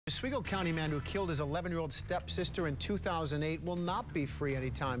Oswego County man who killed his 11-year-old stepsister in 2008 will not be free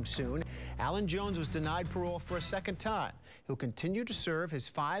anytime soon. Alan Jones was denied parole for a second time. He'll continue to serve his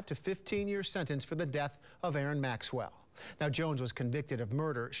 5 to 15-year sentence for the death of Erin Maxwell. Now, Jones was convicted of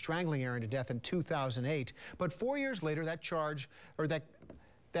murder, strangling Erin to death in 2008, but 4 years later that charge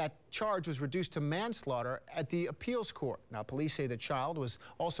was reduced to manslaughter at the appeals court. Now, police say the child was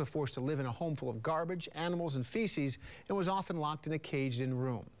also forced to live in a home full of garbage, animals, and feces, and was often locked in a caged-in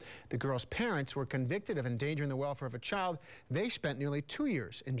room. The girl's parents were convicted of endangering the welfare of a child. They spent nearly 2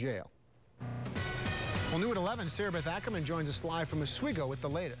 years in jail. Well, new at 11, Sarah Beth Ackerman joins us live from Oswego with the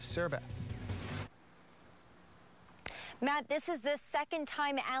latest. Sarah Beth. Matt, this is the second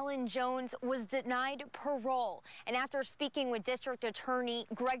time Alan Jones was denied parole. And after speaking with District Attorney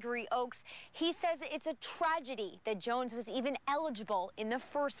Gregory Oakes, he says it's a tragedy that Jones was even eligible in the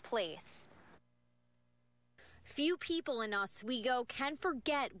first place. Few people in Oswego can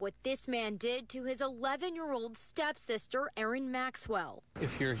forget what this man did to his 11-year-old stepsister, Erin Maxwell.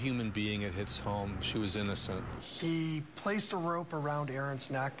 If you're a human being, it hits home. She was innocent. He placed a rope around Erin's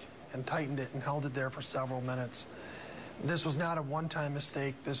neck and tightened it and held it there for several minutes. This was not a one-time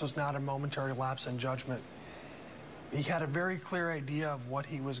mistake. This was not a momentary lapse in judgment. He had a very clear idea of what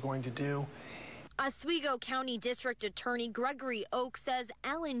he was going to do. Oswego County District Attorney Gregory Oakes says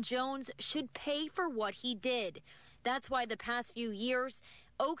Alan Jones should pay for what he did. That's why the past few years,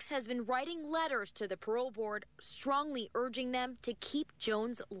 Oakes has been writing letters to the parole board, strongly urging them to keep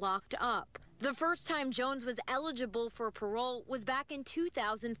Jones locked up. The first time Jones was eligible for parole was back in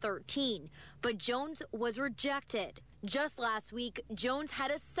 2013, but Jones was rejected. Just last week, Jones had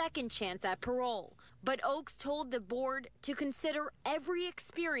a second chance at parole, but Oakes told the board to consider every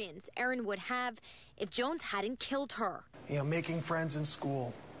experience Erin would have if Jones hadn't killed her. You know, making friends in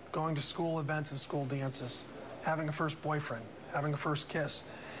school, going to school events and school dances, having a first boyfriend, having a first kiss.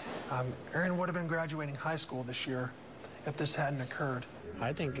 Erin would have been graduating high school this year if this hadn't occurred.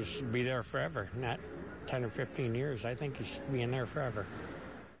 I think he should be there forever, not 10 or 15 years. I think he should be in there forever.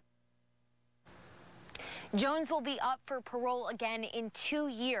 Jones will be up for parole again in 2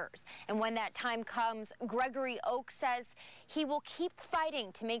 years. And when that time comes, Gregory Oakes says he will keep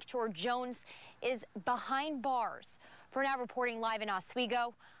fighting to make sure Jones is behind bars. For now, reporting live in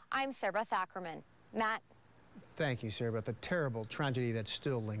Oswego, I'm Sarah Beth Ackerman. Matt. Thank you, Sarah Beth. The terrible tragedy that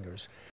still lingers.